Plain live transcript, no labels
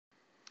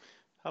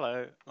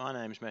Hello, my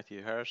name is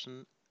Matthew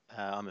Harrison.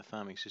 I'm a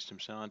farming system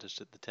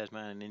scientist at the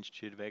Tasmanian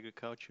Institute of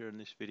Agriculture, and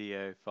this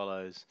video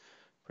follows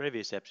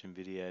previous APSIM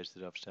videos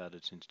that I've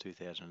started since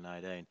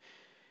 2018.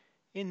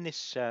 In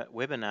this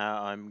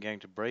webinar, I'm going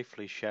to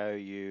briefly show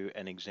you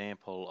an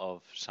example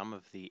of some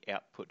of the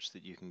outputs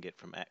that you can get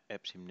from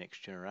APSIM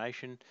Next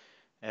Generation.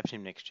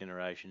 APSIM Next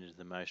Generation is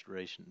the most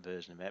recent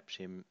version of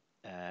APSIM.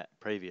 The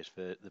previous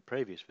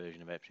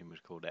version of APSIM was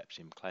called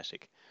APSIM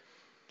Classic.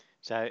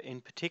 So in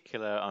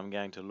particular, I'm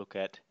going to look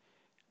at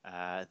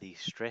the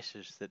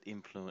stresses that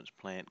influence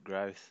plant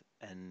growth,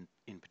 and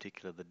in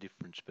particular the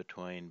difference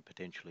between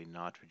potentially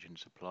nitrogen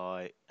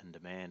supply and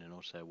demand, and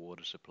also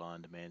water supply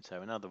and demand.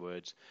 So in other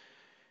words,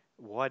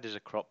 why does a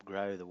crop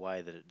grow the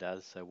way that it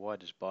does? So why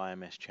does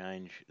biomass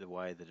change the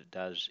way that it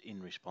does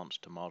in response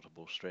to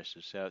multiple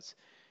stresses? So it's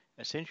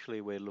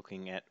essentially we're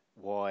looking at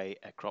why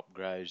a crop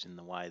grows in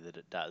the way that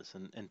it does,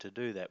 and to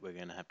do that we're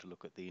going to have to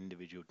look at the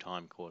individual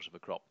time course of a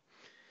crop.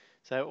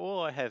 So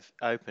all I have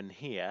open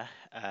here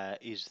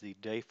is the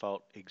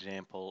default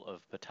example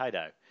of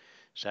potato.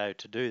 So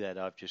to do that,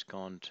 I've just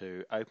gone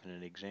to open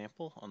an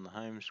example on the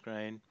home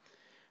screen.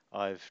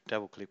 I've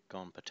double clicked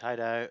on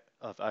potato,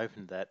 I've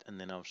opened that, and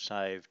then I've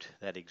saved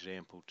that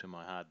example to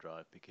my hard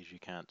drive because you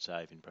can't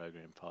save in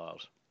program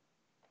files.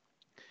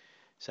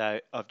 So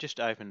I've just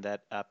opened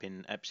that up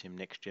in APSIM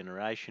Next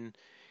Generation.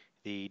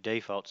 The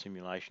default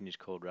simulation is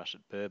called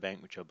Russet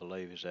Burbank, which I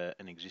believe is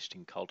an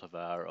existing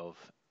cultivar of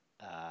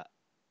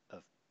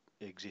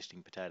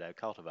existing potato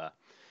cultivar.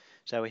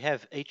 So we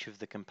have each of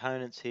the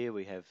components here.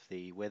 We have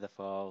the weather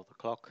file, the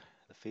clock,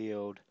 the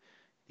field,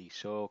 the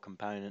soil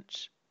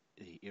components,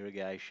 the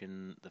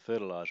irrigation, the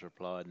fertiliser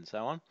applied, and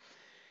so on.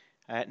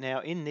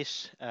 Now in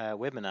this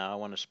webinar I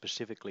want to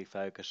specifically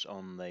focus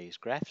on these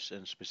graphs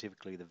and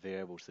specifically the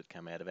variables that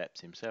come out of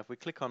APSIM. So if we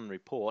click on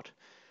report,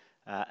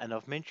 and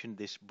I've mentioned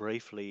this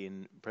briefly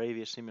in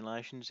previous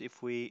simulations,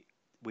 if we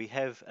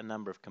have a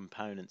number of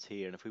components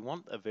here, and if we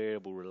want a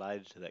variable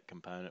related to that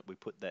component, we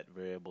put that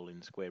variable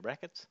in square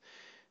brackets.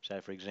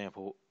 So for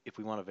example, if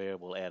we want a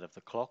variable out of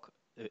the clock,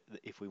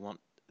 if we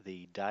want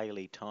the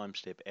daily time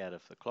step out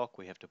of the clock,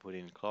 we have to put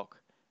in clock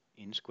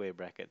in square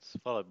brackets,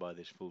 followed by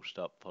this full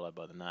stop, followed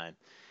by the name.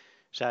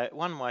 So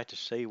one way to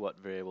see what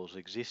variables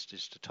exist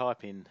is to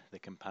type in the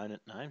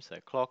component name, so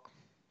clock,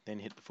 then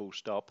hit the full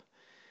stop.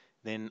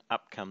 Then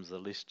up comes the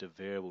list of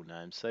variable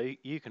names. So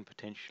you can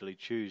potentially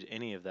choose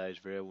any of those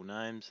variable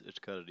names. It's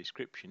got a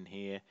description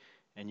here,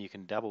 and you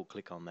can double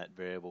click on that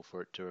variable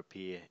for it to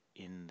appear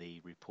in the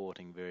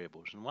reporting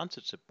variables. And once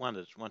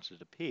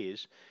it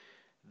appears,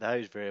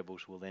 those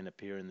variables will then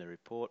appear in the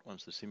report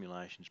once the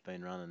simulation's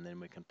been run, and then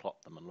we can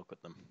plot them and look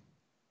at them.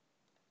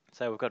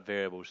 So we've got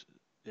variables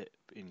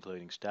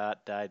including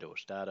start date or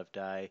start of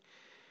day,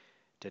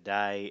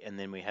 today, and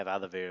then we have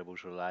other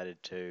variables related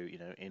to,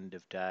 end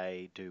of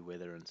day, due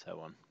weather, and so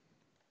on.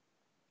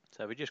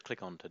 So we just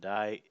click on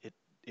today,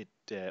 it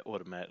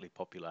automatically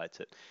populates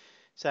it.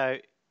 So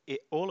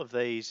all of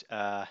these,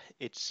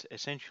 it's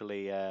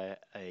essentially a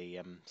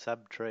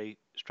subtree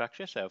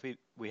structure. So if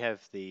we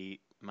have the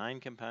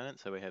main component,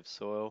 so we have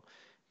soil,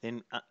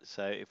 then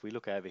so if we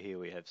look over here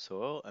we have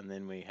soil, and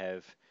then we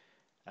have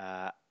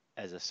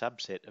as a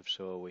subset of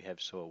soil we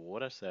have soil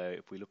water. So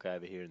if we look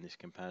over here in this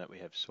component, we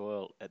have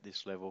soil at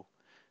this level.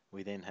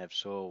 We then have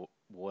soil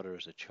water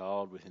as a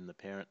child within the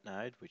parent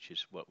node, which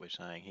is what we're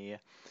saying here.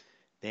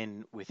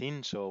 Then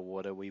within soil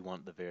water we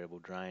want the variable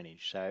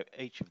drainage. So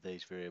each of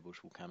these variables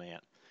will come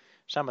out.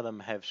 Some of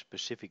them have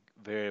specific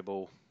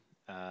variable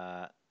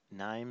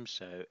names.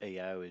 So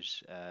EO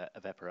is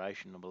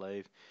evaporation, I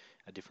believe,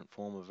 a different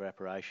form of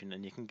evaporation,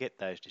 and you can get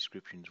those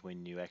descriptions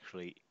when you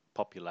actually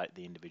populate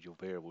the individual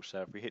variables.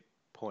 So if we hit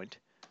point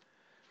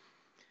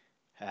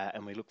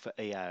and we look for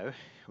EO,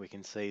 we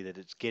can see that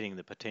it's getting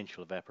the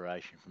potential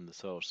evaporation from the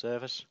soil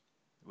surface,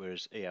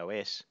 whereas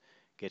EOS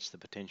gets the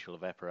potential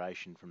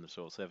evaporation from the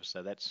soil surface.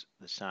 So that's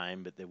the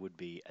same, but there would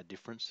be a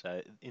difference.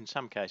 So in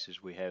some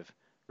cases we have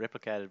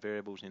replicated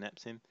variables in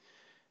APSIM,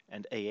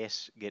 and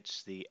ES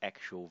gets the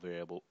actual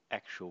variable,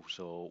 actual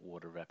soil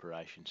water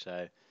evaporation.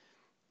 So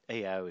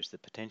EO is the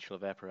potential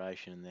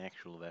evaporation, and the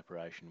actual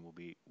evaporation will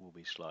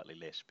be slightly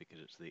less because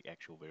it's the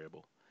actual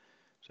variable.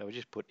 So we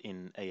just put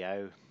in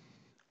EO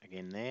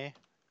again there.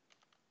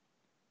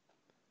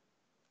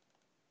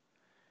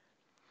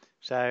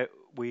 So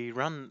we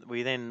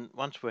then,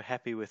 once we're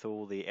happy with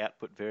all the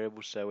output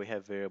variables, so we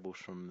have variables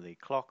from the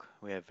clock,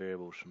 we have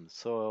variables from the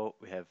soil,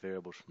 we have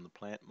variables from the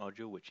plant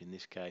module, which in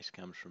this case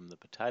comes from the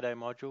potato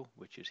module,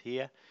 which is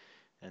here.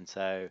 And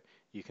so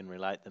you can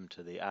relate them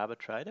to the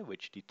arbitrator,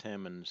 which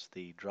determines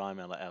the dry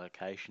matter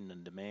allocation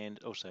and demand,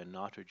 also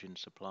nitrogen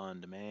supply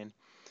and demand.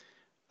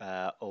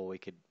 Or we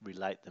could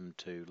relate them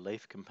to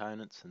leaf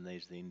components, and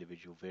these are the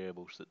individual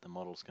variables that the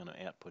model's going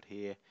to output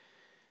here.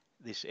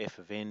 This F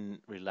of N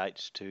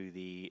relates to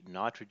the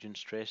nitrogen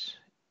stress.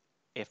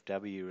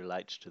 FW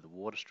relates to the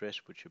water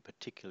stress, which are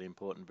particularly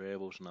important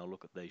variables, and I'll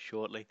look at these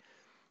shortly.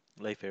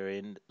 Leaf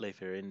area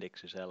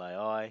index is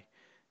LAI.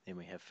 Then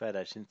we have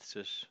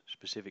photosynthesis,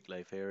 specific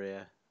leaf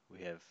area.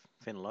 We have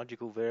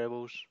phenological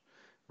variables,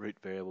 root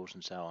variables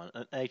and so on.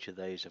 And each of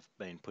these have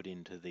been put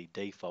into the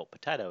default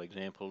potato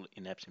example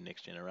in APSIM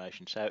Next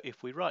Generation. So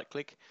if we right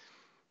click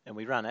and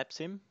we run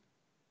APSIM,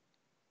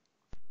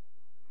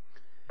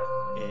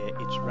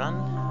 it's run.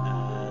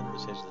 It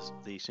says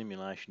the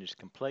simulation is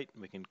complete.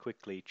 We can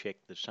quickly check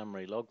the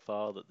summary log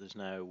file that there's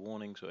no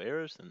warnings or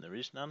errors, and there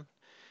is none.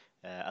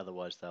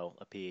 Otherwise they'll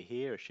appear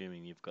here,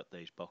 assuming you've got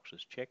these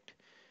boxes checked.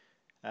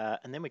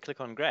 And then we click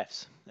on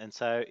graphs. And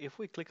so if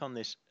we click on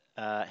this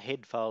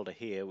head folder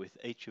here with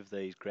each of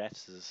these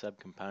graphs as a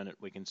subcomponent,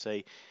 we can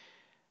see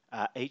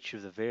each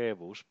of the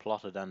variables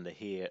plotted under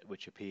here,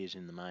 which appears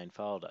in the main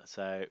folder.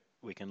 So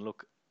we can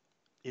look,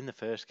 in the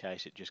first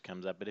case it just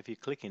comes up, but if you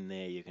click in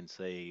there you can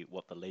see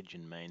what the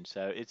legend means.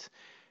 So it's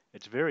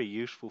very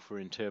useful for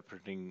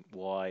interpreting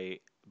why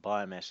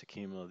biomass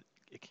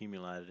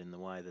accumulated in the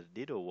way that it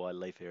did, or why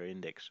leaf area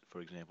index,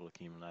 for example,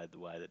 accumulated the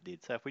way that it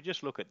did. So if we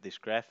just look at this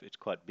graph, it's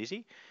quite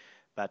busy,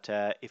 but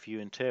if you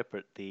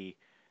interpret the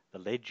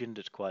legend,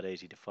 it's quite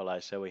easy to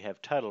follow. So we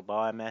have total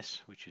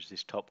biomass, which is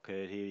this top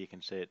curve here. You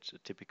can see it's a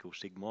typical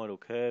sigmoidal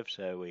curve,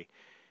 so we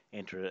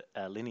enter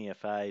a linear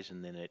phase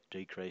and then it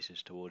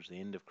decreases towards the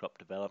end of crop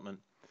development.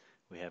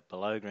 We have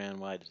below ground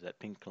weight as that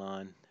pink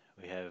line,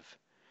 we have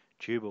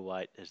tuber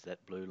weight as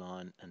that blue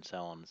line, and so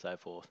on and so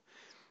forth.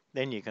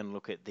 Then you can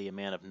look at the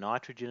amount of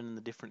nitrogen in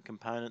the different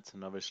components,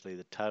 and obviously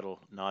the total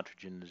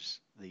nitrogen is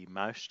the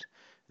most,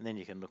 and then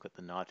you can look at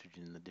the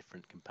nitrogen in the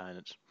different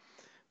components.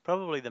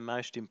 Probably the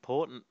most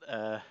important,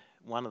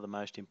 one of the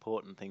most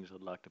important things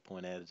I'd like to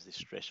point out is this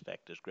stress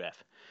factors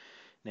graph.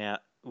 Now,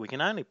 we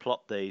can only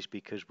plot these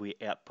because we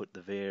output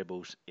the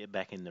variables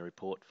back in the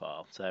report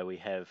file. So we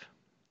have,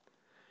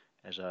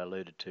 as I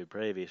alluded to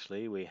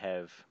previously, we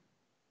have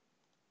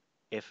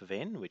F of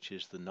N, which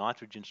is the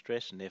nitrogen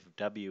stress, and F of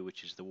W,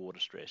 which is the water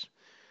stress.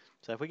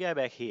 So if we go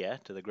back here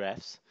to the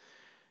graphs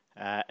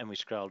and we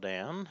scroll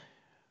down,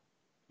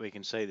 we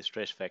can see the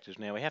stress factors.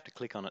 Now we have to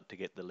click on it to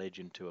get the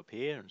legend to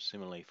appear, and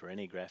similarly for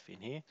any graph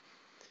in here.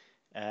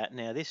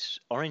 Now this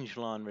orange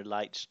line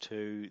relates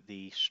to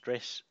the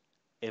stress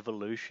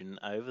evolution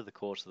over the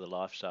course of the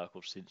life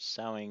cycle since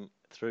sowing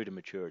through to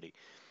maturity,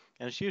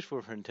 and it's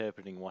useful for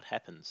interpreting what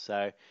happens.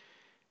 So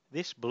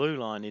this blue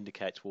line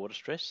indicates water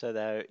stress. So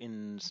though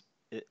in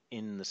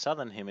the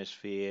southern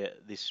hemisphere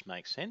this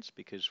makes sense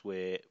because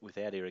we're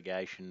without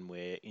irrigation,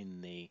 we're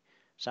in the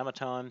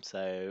summertime,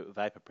 so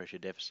vapor pressure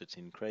deficit's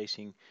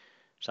increasing,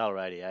 solar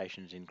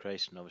radiation's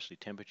increased, and obviously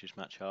temperature's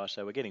much higher,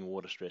 so we're getting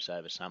water stress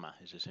over summer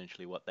is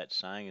essentially what that's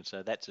saying, and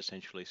so that's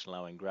essentially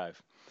slowing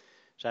growth.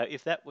 So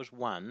if that was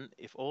 1,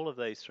 if all of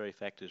these three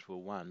factors were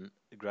 1,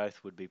 the growth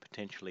would be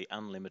potentially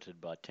unlimited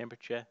by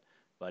temperature,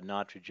 by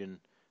nitrogen,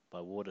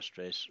 by water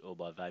stress, or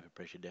by vapor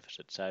pressure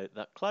deficit. So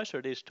the closer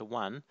it is to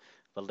 1,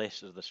 the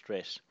less of the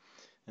stress.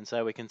 And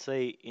so we can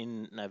see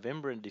in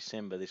November and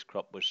December this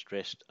crop was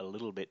stressed a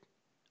little bit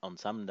on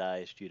some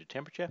days due to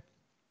temperature.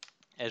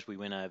 As we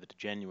went over to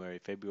January,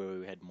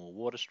 February, we had more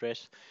water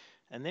stress.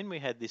 And then we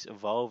had this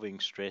evolving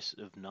stress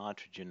of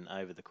nitrogen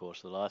over the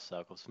course of the life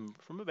cycle.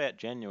 From about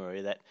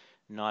January, that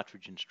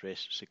nitrogen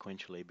stress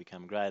sequentially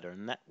become greater,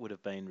 and that would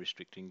have been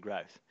restricting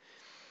growth.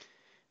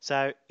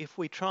 So if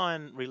we try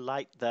and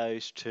relate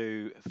those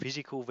to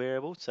physical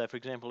variables, so for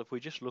example, if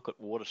we just look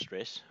at water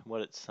stress,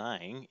 what it's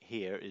saying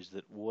here is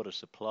that water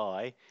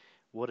supply,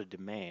 water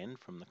demand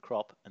from the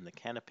crop and the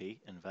canopy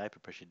and vapor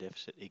pressure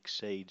deficit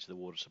exceeds the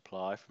water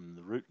supply from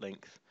the root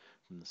length,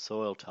 from the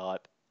soil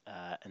type,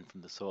 and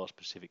from the soil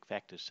specific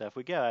factors. So if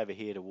we go over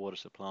here to water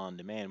supply and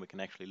demand, we can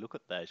actually look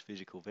at those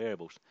physical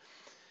variables.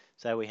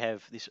 So we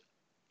have this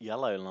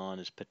yellow line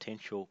as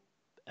potential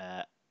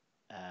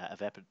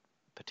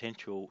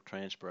potential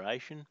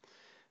transpiration.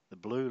 The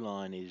blue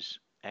line is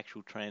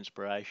actual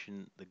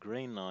transpiration. The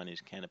green line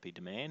is canopy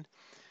demand.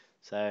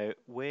 So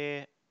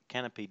where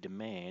canopy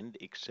demand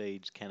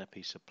exceeds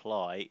canopy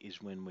supply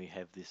is when we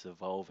have this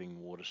evolving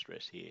water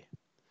stress here.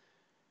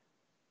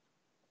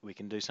 We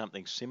can do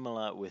something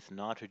similar with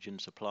nitrogen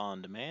supply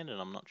and demand,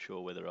 and I'm not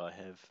sure whether I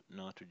have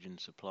nitrogen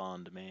supply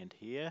and demand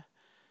here.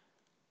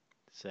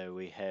 So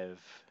we have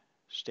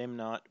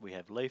we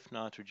have leaf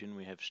nitrogen,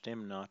 we have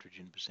stem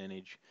nitrogen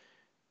percentage,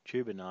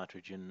 tuber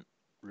nitrogen,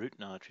 root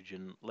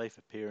nitrogen, leaf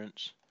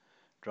appearance,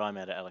 dry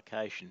matter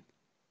allocation.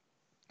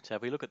 So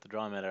if we look at the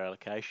dry matter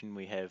allocation,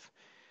 we have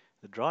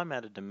the dry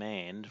matter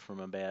demand from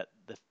about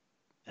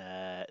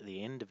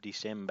the end of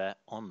December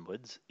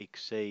onwards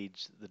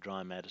exceeds the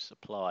dry matter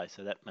supply.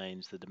 So that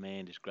means the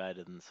demand is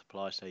greater than the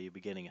supply, so you'll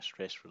be getting a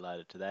stress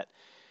related to that.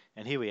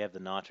 And here we have the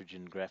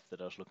nitrogen graph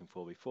that I was looking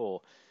for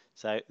before.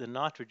 So the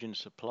nitrogen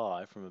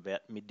supply from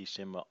about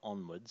mid-December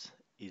onwards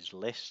is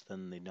less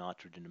than the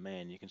nitrogen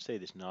demand. You can see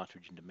this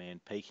nitrogen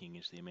demand peaking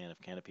as the amount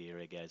of canopy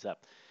area goes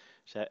up.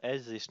 So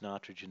as this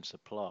nitrogen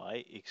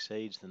supply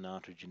exceeds the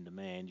nitrogen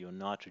demand, your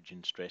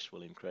nitrogen stress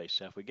will increase.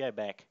 So if we go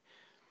back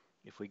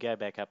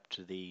up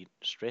to the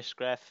stress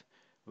graph,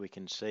 we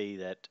can see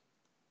that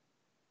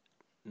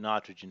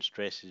nitrogen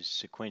stress is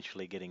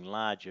sequentially getting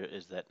larger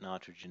as that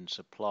nitrogen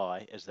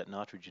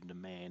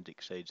demand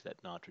exceeds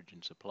that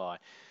nitrogen supply.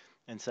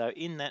 And so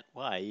in that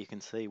way, you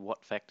can see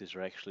what factors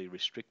are actually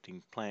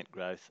restricting plant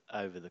growth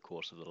over the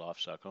course of the life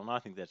cycle. And I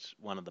think that's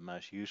one of the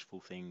most useful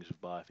things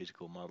of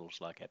biophysical models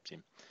like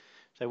APSIM.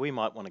 So we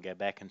might want to go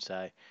back and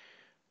say,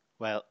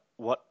 well,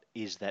 what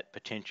is that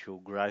potential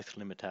growth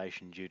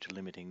limitation due to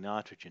limiting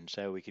nitrogen?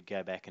 So we could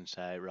go back and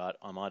say, right,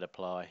 I might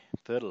apply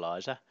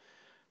fertiliser,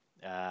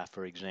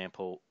 for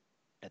example,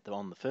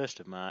 on the 1st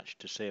of March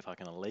to see if I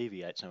can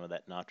alleviate some of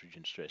that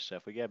nitrogen stress. So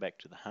if we go back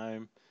to the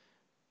home,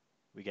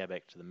 we go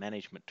back to the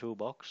management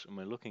toolbox, and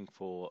we're looking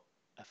for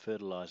a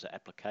fertiliser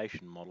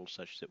application model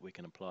such that we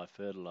can apply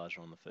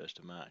fertiliser on the 1st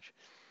of March.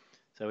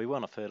 So we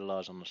want to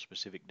fertilise on a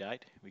specific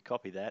date. We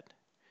copy that.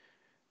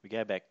 We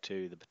go back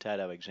to the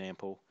potato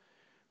example.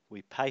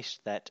 We paste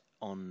that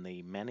on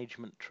the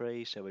management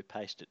tree, so we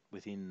paste it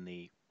within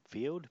the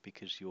field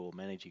because you're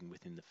managing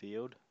within the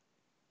field.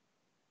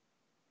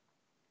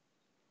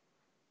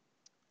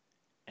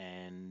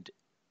 And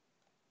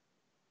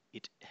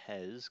it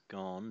has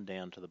gone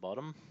down to the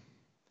bottom.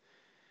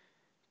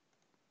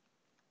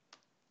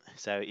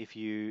 So if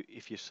you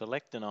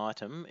select an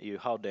item, you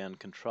hold down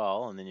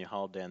Control and then you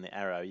hold down the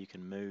arrow, you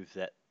can move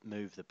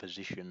the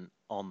position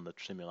on the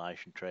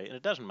simulation tree. And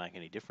it doesn't make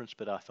any difference,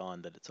 but I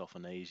find that it's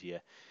often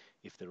easier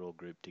if they're all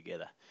grouped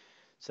together.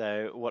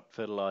 So what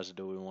fertiliser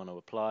do we want to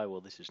apply?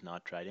 Well, this is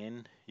nitrate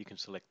N. You can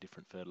select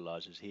different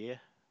fertilisers here.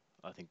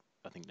 I think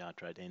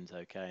nitrate N is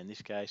okay in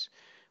this case.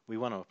 We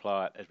want to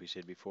apply it, as we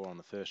said before, on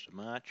the 1st of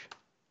March.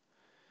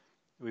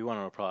 We want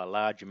to apply a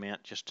large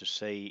amount just to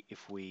see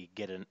if we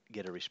get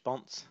a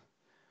response.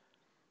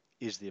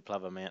 Is the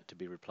above amount to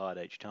be applied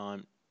each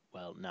time?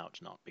 Well, no,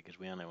 it's not, because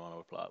we only want to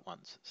apply it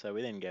once. So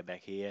we then go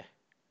back here,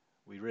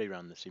 we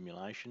rerun the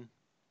simulation.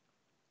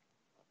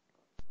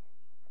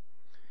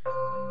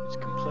 It's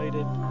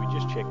completed. We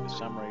just check the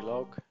summary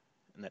log,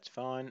 and that's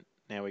fine.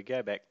 Now we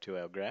go back to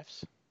our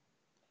graphs.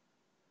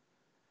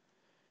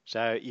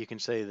 So you can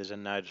see there's a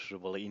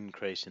noticeable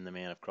increase in the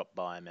amount of crop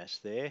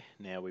biomass there.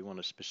 Now we want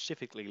to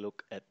specifically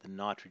look at the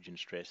nitrogen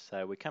stress.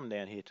 So we come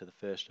down here to the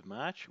 1st of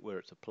March where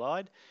it's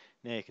applied.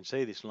 Now you can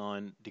see this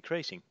line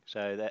decreasing.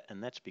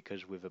 And that's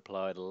because we've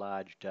applied a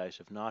large dose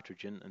of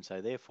nitrogen, and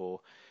so therefore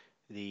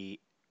the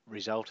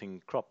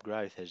resulting crop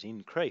growth has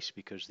increased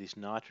because this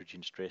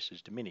nitrogen stress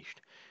is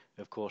diminished.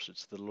 Of course,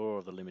 it's the law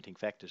of the limiting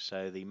factors.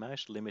 So the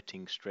most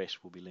limiting stress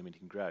will be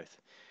limiting growth.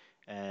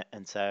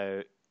 And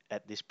so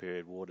at this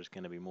period, water is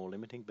going to be more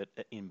limiting, but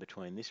in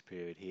between this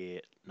period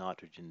here,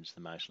 nitrogen's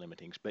the most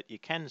limiting. But you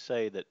can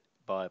see that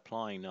by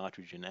applying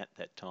nitrogen at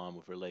that time,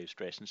 we've relieved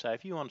stress. And so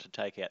if you want to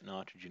take out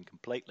nitrogen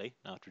completely,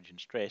 nitrogen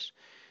stress,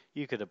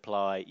 you could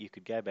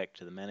go back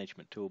to the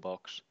management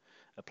toolbox,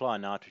 apply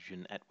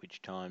nitrogen, at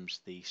which times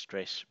the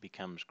stress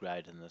becomes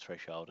greater than the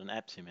threshold. And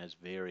APSIM has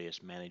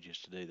various managers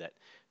to do that.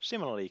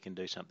 Similarly, you can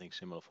do something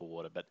similar for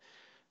water. But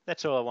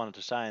that's all I wanted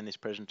to say in this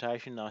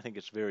presentation. I think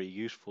it's very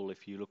useful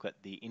if you look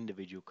at the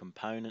individual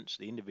components,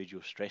 the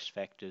individual stress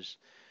factors,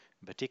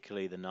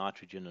 particularly the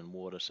nitrogen and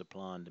water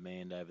supply and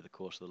demand over the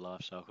course of the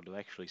life cycle, to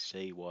actually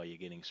see why you're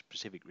getting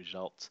specific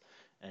results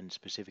and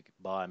specific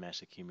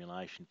biomass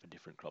accumulation for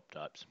different crop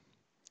types.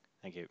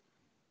 Thank you.